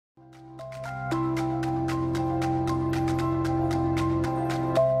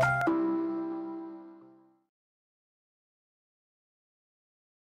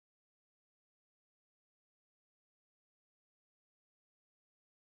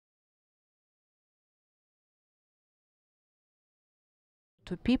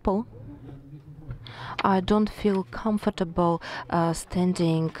To people, I don't feel comfortable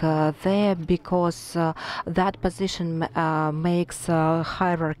standing there because that position makes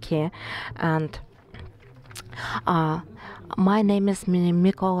hierarchy. And my name is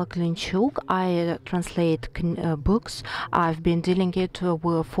Mykola Klymchuk. I translate books. I've been dealing it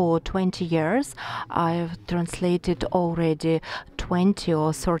for 20 years. I've translated already 20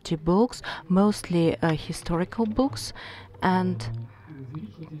 or 30 books, mostly historical books, and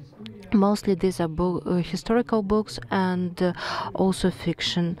mostly these are historical books and also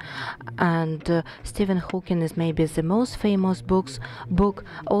fiction. And Stephen Hawking is maybe the most famous book.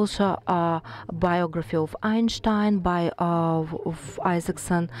 Also biography of Einstein by of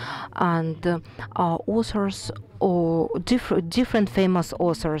Isaacson, and authors or different famous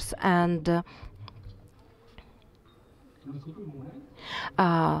authors. And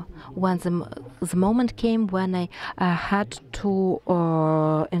when the moment came when I had to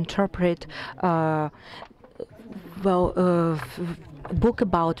interpret book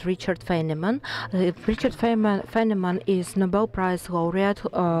about Richard Feynman. Richard Feynman is Nobel Prize laureate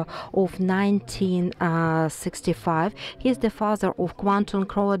of 1965. He is the father of quantum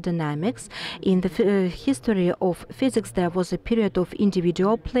chromodynamics. In the history of physics, there was a period of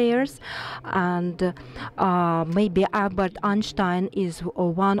individual players, and maybe Albert Einstein is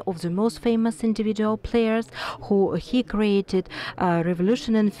one of the most famous individual players. He created a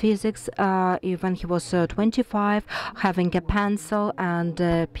revolution in physics when he was 25, having a pencil and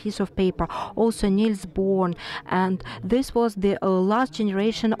a piece of paper. Also Niels Bohr, and this was the last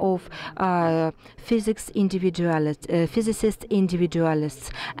generation of physicist individualists,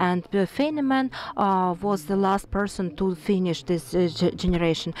 and Feynman was the last person to finish this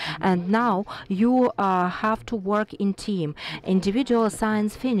generation. And now you have to work in team. Individual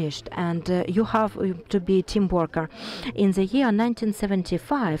science finished, and you have to be a team worker. In the year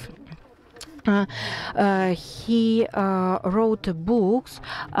 1975, he wrote books,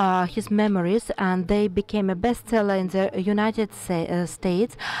 his memoirs, and they became a bestseller in the United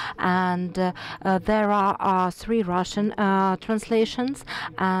States. And there are 3 Russian translations,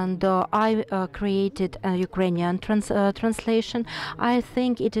 and I created a Ukrainian translation. I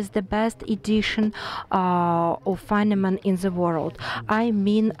think it is the best edition of Feynman in the world. I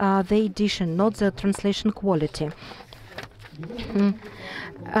mean the edition, not the translation quality.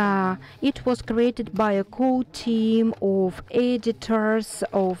 It was created by a co-team of editors,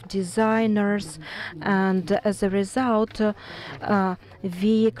 of designers, and as a result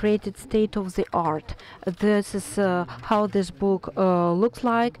we created state-of-the-art. This is how this book looks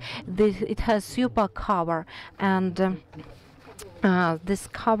like. It has super cover, and this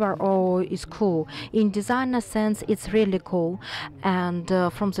cover is cool. In designer sense, it's really cool. And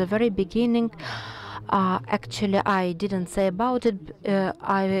from the very beginning, actually, I didn't say about it.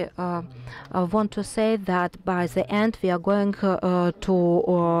 I want to say that by the end we are going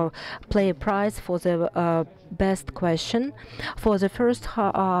to play a prize for the best question. For the first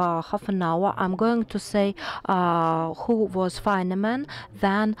half an hour, I'm going to say who was Feynman.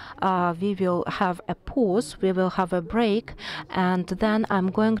 Then we will have a pause, we will have a break, and then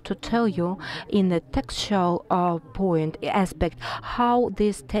I'm going to tell you in the textual aspect how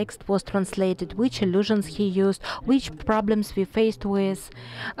this text was translated, which allusions he used, which problems we faced with,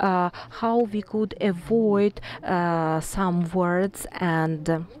 how we could avoid some words,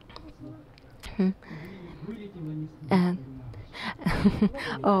 and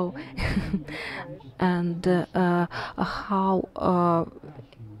oh, and how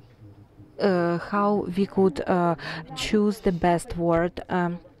we could choose the best word.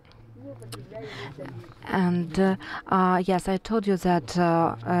 And yes, I told you that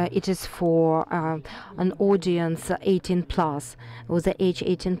it is for an audience 18 plus, with the age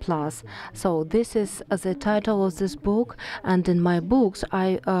 18 plus. So this is the title of this book, and in my books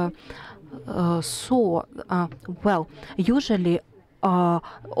I saw, well, usually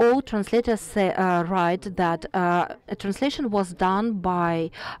all translators write that a translation was done by,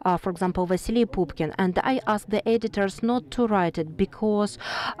 for example, Vasily Pupkin, and I asked the editors not to write it because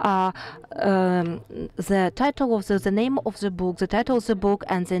the title of the name of the book, the title of the book,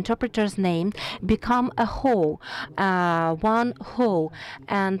 and the interpreter's name become a whole, one whole,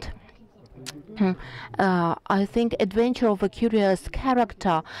 and I think Adventure of a Curious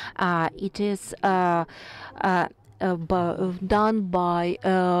Character, it is done by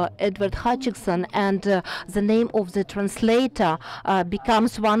Edward Hutchinson, and the name of the translator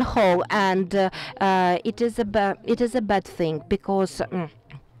becomes one whole, and it is a bad thing, because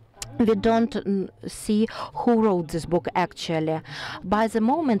we don't see who wrote this book actually. By the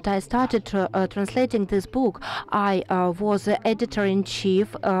moment I started translating this book, I was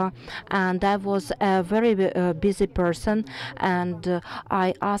editor-in-chief, and I was a very busy person, and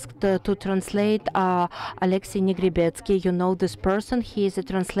I asked to translate Alexei Negribetsky. You know this person. He is a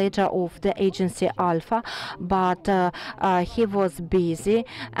translator of the agency Alpha, but he was busy,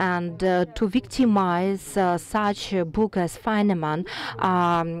 and to victimize such a book as Feynman,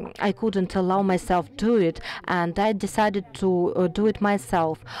 I couldn't allow myself to do it, and I decided to do it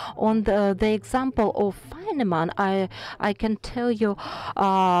myself. On the example of Feynman, I can tell you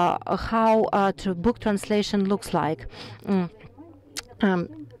how book translation looks like.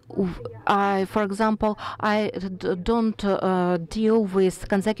 For example, I don't deal with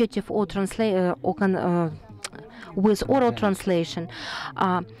consecutive or with oral translation.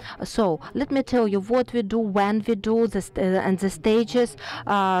 So let me tell you what we do, when we do this, and the stages.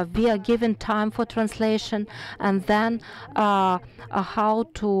 We are given time for translation, and then how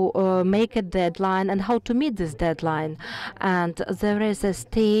to make a deadline and how to meet this deadline. And there is a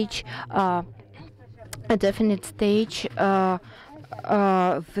stage, a definite stage, that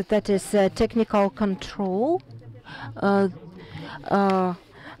is technical control.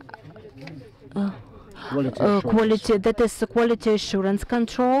 Quality, that is quality assurance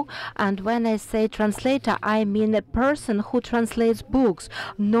control. And when I say translator, I mean a person who translates books,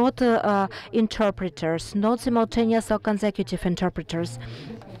 not interpreters, not simultaneous or consecutive interpreters.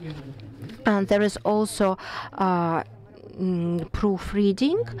 And there is also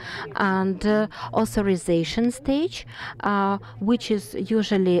proofreading and authorization stage, which is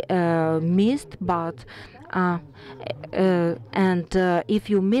usually missed, but and if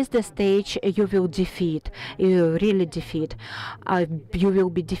you miss the stage, you will defeat. You really defeat. You will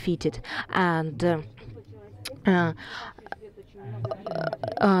be defeated, and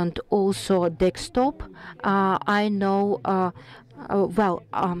also desktop. I know.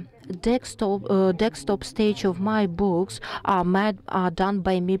 Desktop stage of my books are done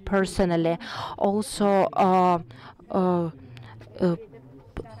by me personally. Also,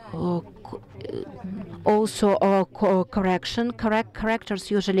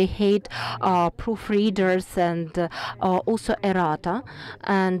 correctors usually hate proofreaders, and also errata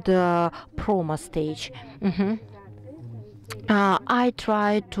and promo stage. I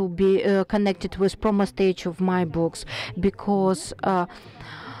try to be connected with promo stage of my books, because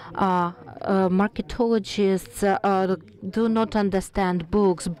marketologists do not understand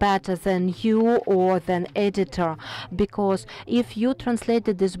books better than you or than editor, because if you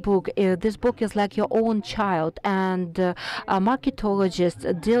translated this book is like your own child, and a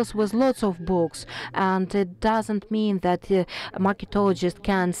marketologist deals with lots of books, and it doesn't mean that a marketologist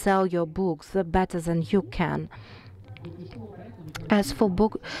can sell your books better than you can. As for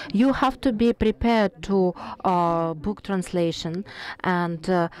book, you have to be prepared to book translation, and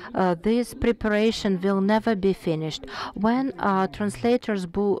this preparation will never be finished. When translator's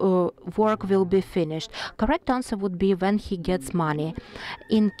work will be finished? Correct answer would be when he gets money.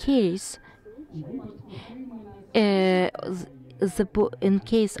 In case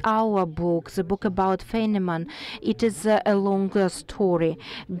our book, the book about Feynman, it is a longer story,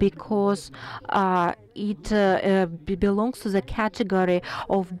 because it belongs to the category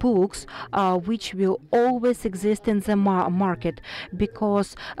of books which will always exist in the market,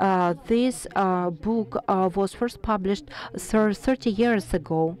 because this book was first published 30 years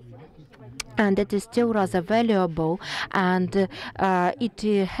ago. And it is still rather valuable, and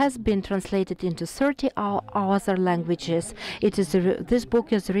it has been translated into 30 other languages. This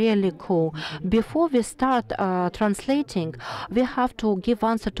book is really cool. Before we start translating, we have to give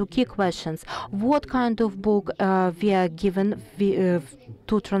answer to key questions. What kind of book we are given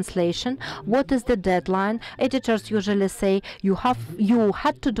to translation? What is the deadline? Editors usually say you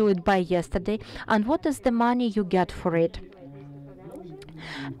had to do it by yesterday. And what is the money you get for it?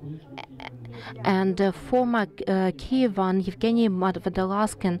 And former Kiev one, Evgeny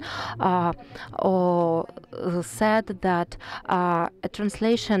Vodolaskin, said that a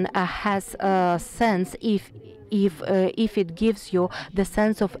translation has a sense if it gives you the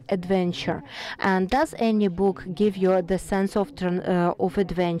sense of adventure. And does any book give you the sense of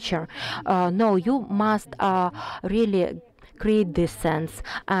adventure? No, you must really create this sense.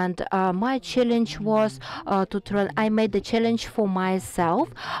 And my challenge was I made the challenge for myself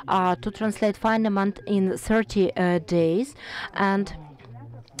to translate Feynman in 30 days, and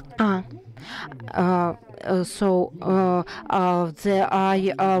I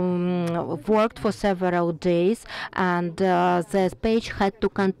worked for several days, and the page had to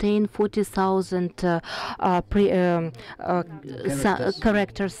contain 40,000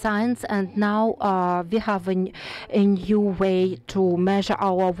 character signs, and now we have a new way to measure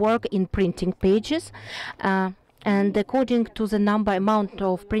our work in printing pages. And according to the amount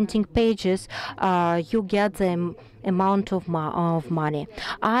of printing pages, you get the amount of money.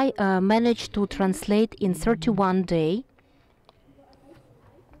 I managed to translate in 31 days.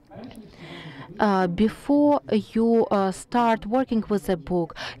 Before you start working with a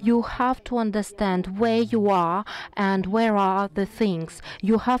book, you have to understand where you are and where are the things.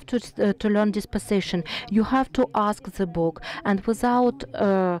 You have to learn disposition. You have to ask the book, and without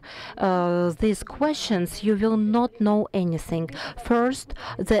these questions, you will not know anything. First,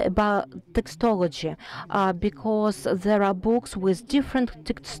 about textology, because there are books with different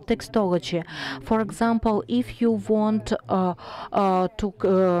textology. For example, if you want to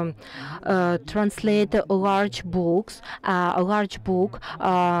translate a large book,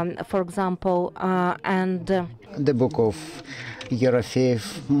 for example, and the book of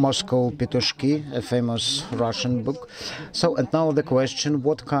Yerofeev, Moscow Petushki, a famous Russian book. So, and now the question,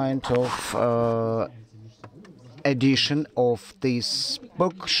 what kind of edition of this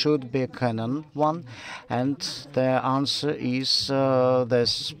book should be a canon one? And the answer is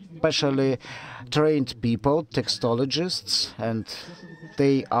there's specially trained people, textologists, and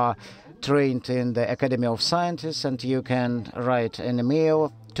they are trained in the Academy of Sciences, and you can write an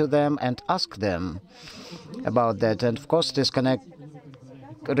email to them and ask them about that. And of course, this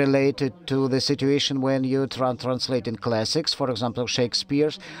related to the situation when you translate in classics, for example,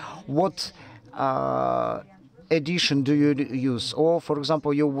 Shakespeare's. What edition do you use? Or, for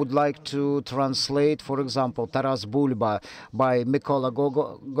example, you would like to translate, for example, Taras Bulba by Mykola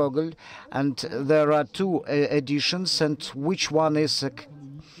Gogol, and there are two editions, and which one is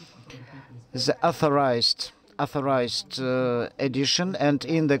the authorized edition? And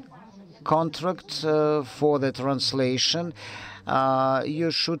in the contract for the translation,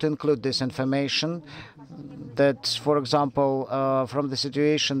 you should include this information, that, for example, from the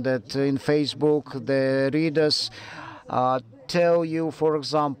situation that in Facebook the readers tell you, for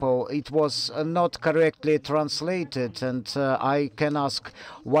example, it was not correctly translated, and I can ask,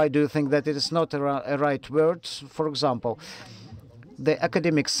 why do you think that it is not a right word? For example, the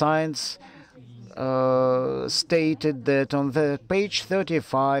academic science stated that on the page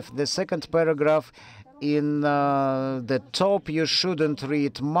 35, the second paragraph, in the top, you shouldn't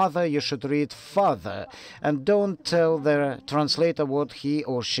read mother, you should read father, and don't tell the translator what he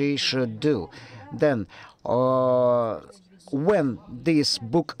or she should do. Then, when this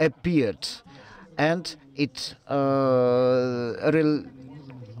book appeared, and it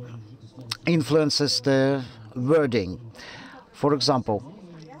influences the wording. For example,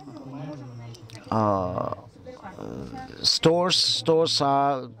 stores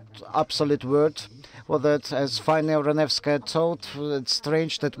are obsolete word. Well, that, as Feynman Renevskaya told, it's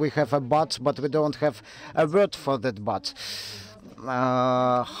strange that we have a but we don't have a word for that but.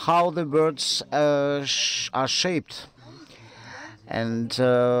 How the words are shaped. And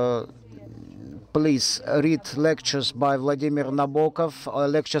please read lectures by Vladimir Nabokov,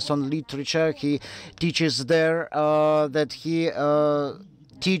 lectures on literature. He teaches there that he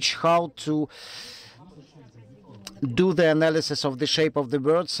teach how to do the analysis of the shape of the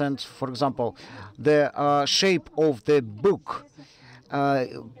words, and, for example, the shape of the book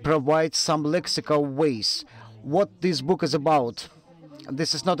provides some lexical ways. What this book is about?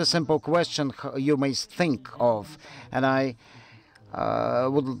 This is not a simple question you may think of, and I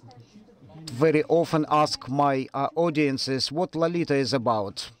would very often ask my audiences what Lolita is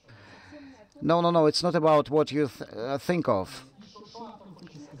about. No, it's not about what you think of.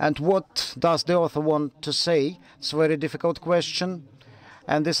 And what does the author want to say? It's a very difficult question,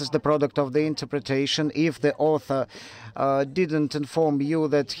 and this is the product of the interpretation. If the author didn't inform you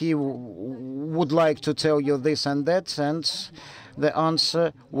that he would like to tell you this and that, and the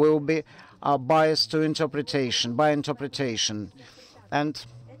answer will be biased to interpretation, by interpretation. And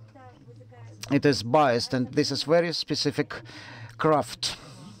it is biased, and this is very specific craft.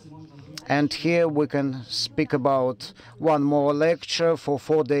 And here we can speak about one more lecture, for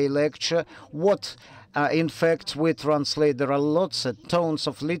 4-day lecture. What, in fact, we translate. There are lots of tones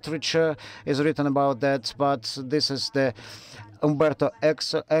of literature is written about that, but this is the Umberto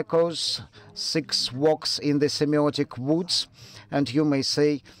Eco's 6 Walks in the Semiotic Woods, and you may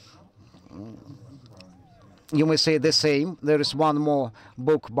say the same. There is one more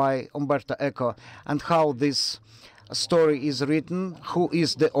book by Umberto Eco, and how this story is written, who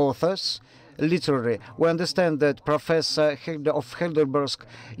is the authors. Literary, we understand that Professor of Heidelberg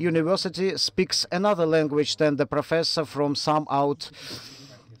University speaks another language than the professor from some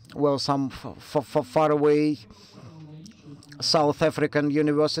far away South African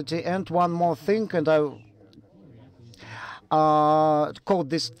university. And one more thing, and I call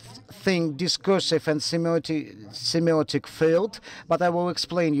this thing discursive and semiotic field, but I will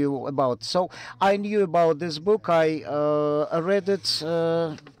explain you about. So I knew about this book. I read it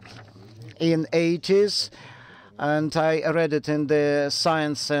in 80s, and I read it in the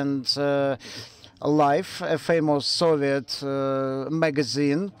Science and Life, a famous Soviet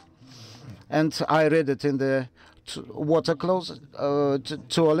magazine, and I read it in the water closet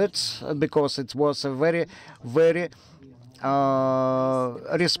toilet, because it was a very, very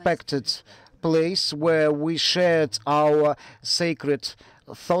respected place where we shared our sacred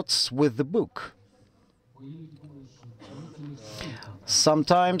thoughts with the book.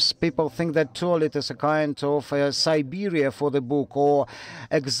 Sometimes people think that toilet is a kind of Siberia for the book or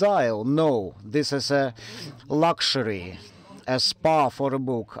exile. No, this is a luxury, a spa for a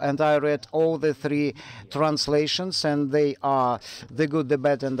book. And I read all the 3 translations, and they are The Good, the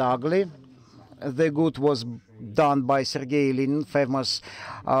Bad, and the Ugly. The Good was done by Sergei Ilyin, famous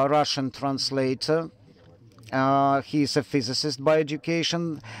Russian translator. He is a physicist by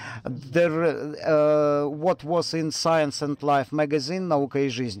education. What was in Science and Life magazine, Наука и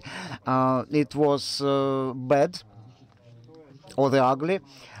жизнь, it was bad, or the ugly.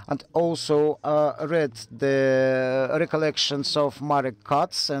 And also read the recollections of Marek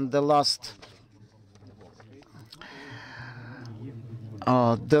Katz, and the last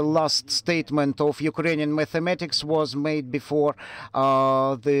statement of Ukrainian mathematics was made before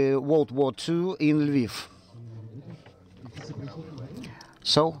the World War II in Lviv.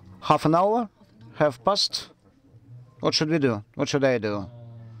 So, half an hour have passed. What should we do? What should I do?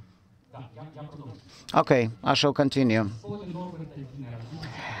 Okay, I shall continue.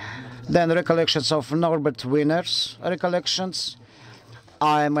 Then recollections of Norbert Wiener's recollections.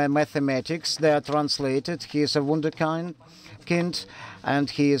 I am a mathematics. They are translated. He is a wunderkind, and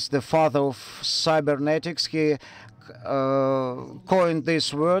he is the father of cybernetics. He coined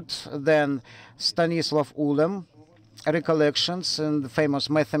this word. Then Stanislav Ulem, recollections, and the famous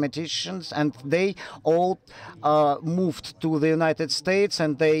mathematicians, and they all moved to the United States,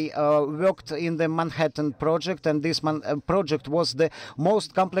 and they worked in the Manhattan Project. And this project was the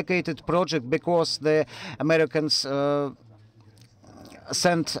most complicated project because the Americans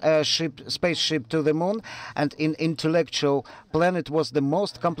sent a spaceship to the moon, and in intellectual plan it was the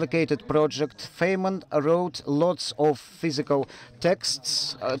most complicated project. Feynman wrote lots of physical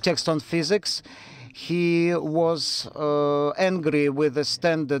texts, text on physics. He was angry with the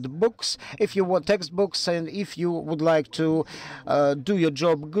standard books. If you want textbooks, and if you would like to do your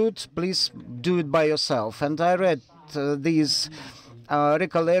job good, please do it by yourself. And I read these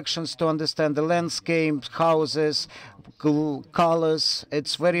recollections to understand the landscape, houses, colors.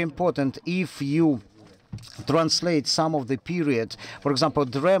 It's very important. If you translate some of the period, for example,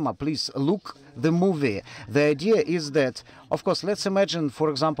 drama, please look the movie. The idea is that, of course, let's imagine, for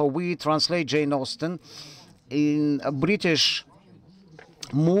example, we translate Jane Austen. In British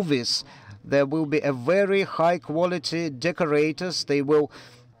movies, there will be a very high quality decorators. They will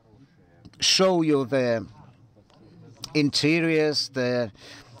show you the interiors, the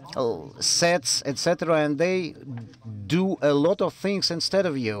sets, etc., and they do a lot of things instead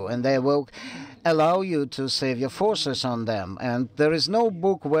of you, and they will allow you to save your forces on them. And there is no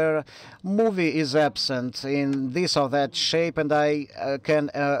book where movie is absent in this or that shape, and I can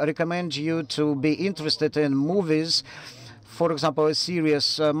recommend you to be interested in movies. For example, a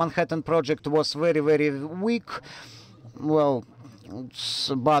series, Manhattan Project, was very, very weak. Well,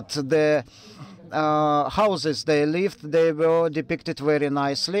 but the houses they lived, they were depicted very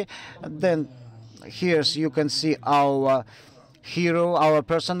nicely. Then here you can see our hero, our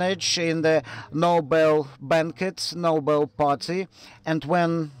personage in the Nobel banquet, Nobel party. And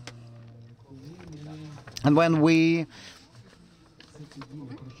when we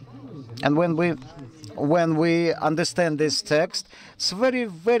understand this text, it's a very,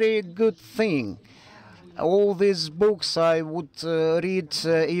 very good thing. All these books I would read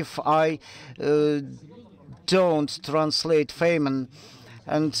if I don't translate Feynman.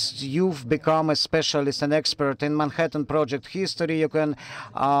 And you've become a specialist, an expert in Manhattan Project history. You can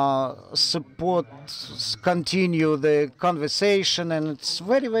continue the conversation, and it's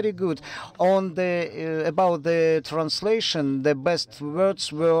very, very good. On the about the translation, the best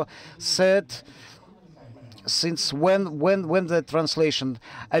words were said since when the translation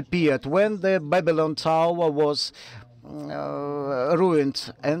appeared, when the Babylon Tower was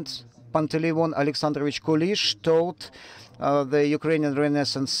ruined. And Panteleimon Alexandrovich Kulish told the Ukrainian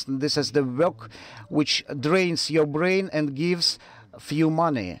Renaissance, this is the work which drains your brain and gives few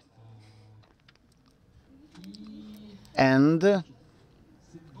money. And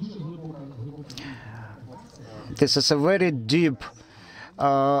this is a very deep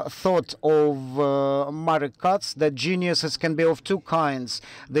thought of Marek Katz, that geniuses can be of two kinds,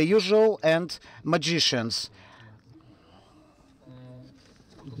 the usual and magicians.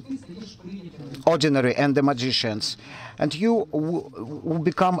 Ordinary and the magicians. And you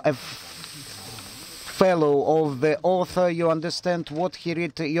become a fellow of the author, you understand what he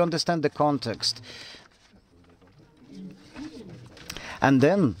read, you understand the context. And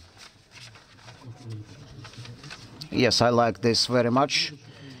then, yes, I like this very much.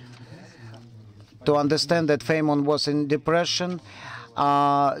 To understand that Feynman was in depression,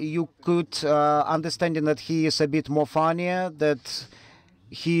 you could understanding that he is a bit more funnier than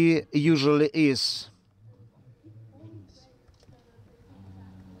he usually is.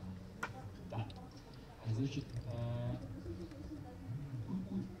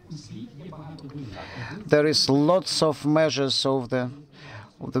 There is lots of measures of the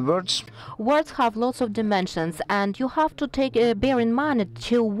words. Words have lots of dimensions, and you have to bear in mind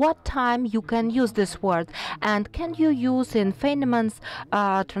till what time you can use this word. And can you use in Feynman's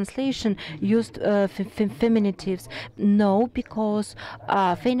translation used feminitives? No, because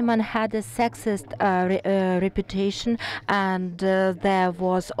Feynman had a sexist reputation, and there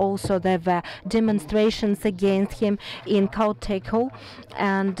were demonstrations against him in Kautekel,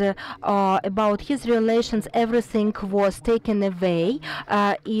 and about his relations everything was taken away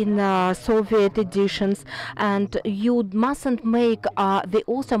in Soviet editions, and you mustn't make the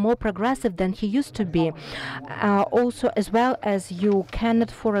author more progressive than he used to be. Also, as well as you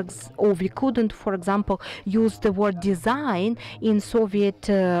cannot, we couldn't, for example, use the word design in Soviet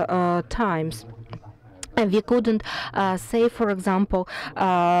times. And we couldn't say, for example,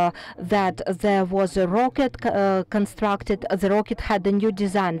 that there was a rocket constructed, the rocket had a new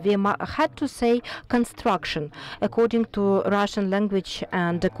design. We had to say construction, according to Russian language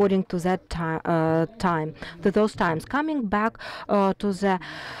and according to that those times. Coming back to the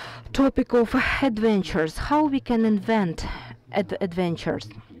topic of adventures, how we can invent adventures.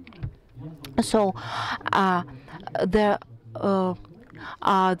 So, the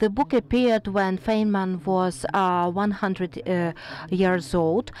book appeared when Feynman was 100 years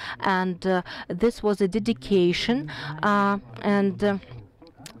old, and this was a dedication, and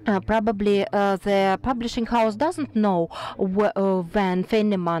probably the publishing house doesn't know when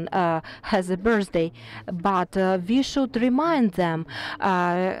Feynman has a birthday, but we should remind them,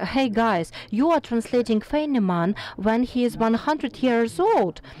 hey guys, you are translating Feynman when he is 100 years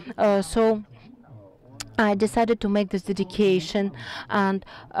old. So I decided to make this dedication, and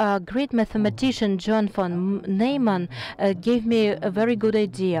great mathematician John von Neumann gave me a very good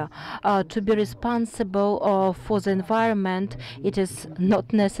idea. To be responsible for the environment, it is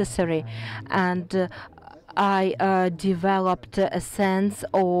not necessary, and I developed a sense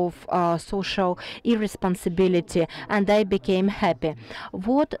of social irresponsibility, and I became happy.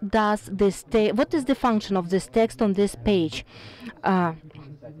 What does this what is the function of this text on this page?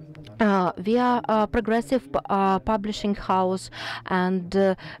 We are a progressive publishing house,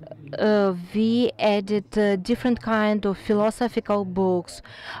 and we edit different kind of philosophical books.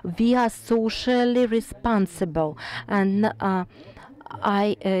 We are socially responsible, and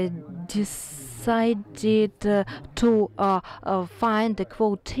I decided to find a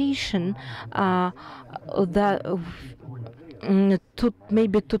quotation that to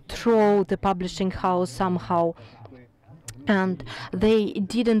throw the publishing house somehow. And they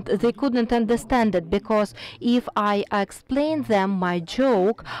couldn't understand it, because if I explained them my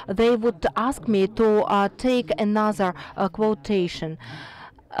joke, they would ask me to take another quotation.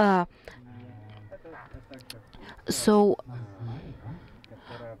 So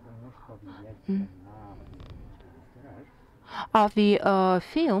are we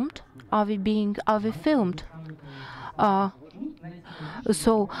filmed? Are we filmed?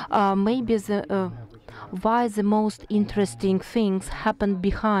 So maybe the why the most interesting things happen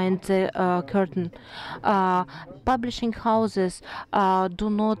behind the curtain. Publishing houses do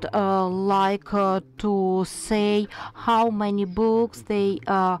not like to say how many books they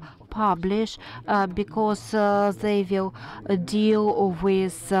publish, because they will deal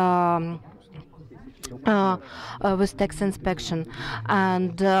with tax inspection.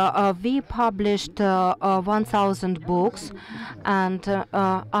 And we published 1,000 books, and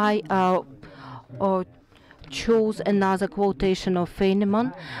I chose another quotation of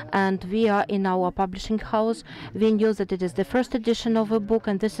Feynman, and we are in our publishing house. We knew that it is the first edition of a book,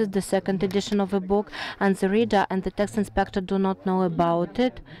 and this is the second edition of a book, and the reader and the text inspector do not know about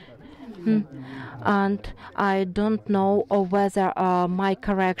it. And I don't know whether my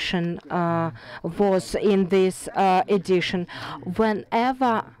correction was in this edition.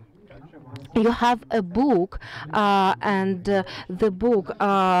 Whenever you have a book and the book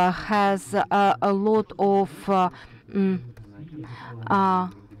has a lot of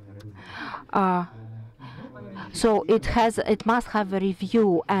so it must have a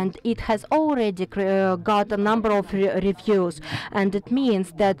review, and it has already got a number of reviews, and it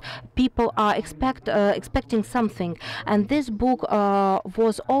means that people are expecting something. And this book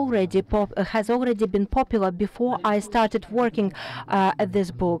has already been popular before I started working at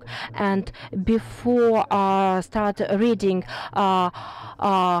this book, and before I start reading how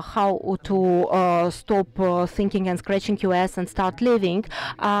to stop thinking and scratching your ass and start living,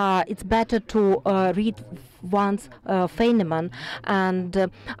 it's better to read once Feynman, and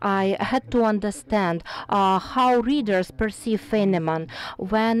I had to understand how readers perceive Feynman.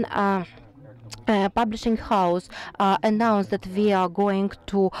 When publishing house announced that we are going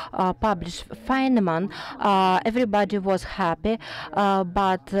to publish Feynman, everybody was happy,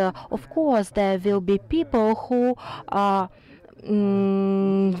 but of course there will be people who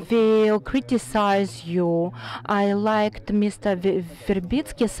will criticize you. I liked Mr.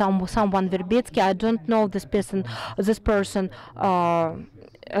 Verbitsky, someone Verbitsky. I don't know this person,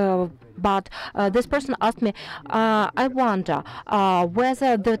 but this person asked me, I wonder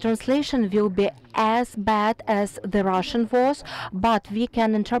whether the translation will be as bad as the Russian was, but we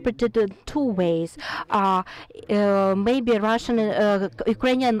can interpret it in two ways. Maybe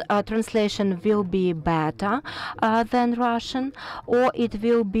Ukrainian translation will be better than Russian, or it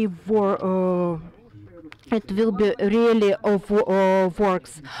will be really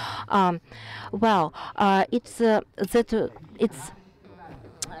works.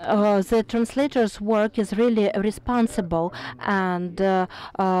 The translator's work is really responsible, and the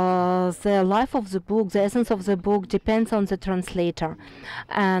life of the book, the essence of the book, depends on the translator.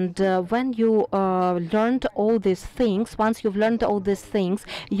 And when you learned all these things, once you've learned all these things,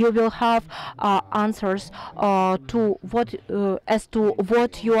 you will have answers to what as to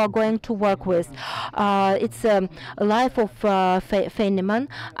what you are going to work with. It's a life of Feynman,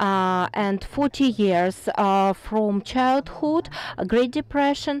 and 40 years from childhood, Great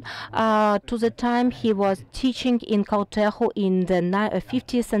Depression, to the time he was teaching in Kauteho in the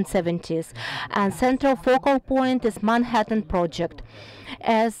 50s and 70s. And central focal point is Manhattan Project.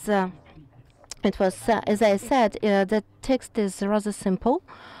 As I said, the text is rather simple.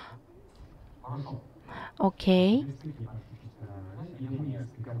 Okay.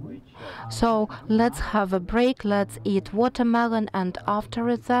 So let's have a break, let's eat watermelon, and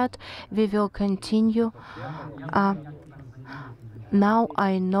after that we will continue. Now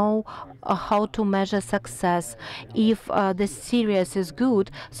I know how to measure success. If the series is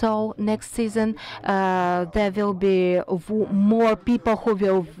good, so next season there will be more people who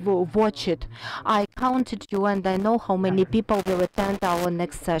will watch it. I counted you, and I know how many people will attend our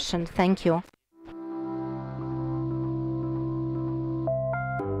next session. Thank you.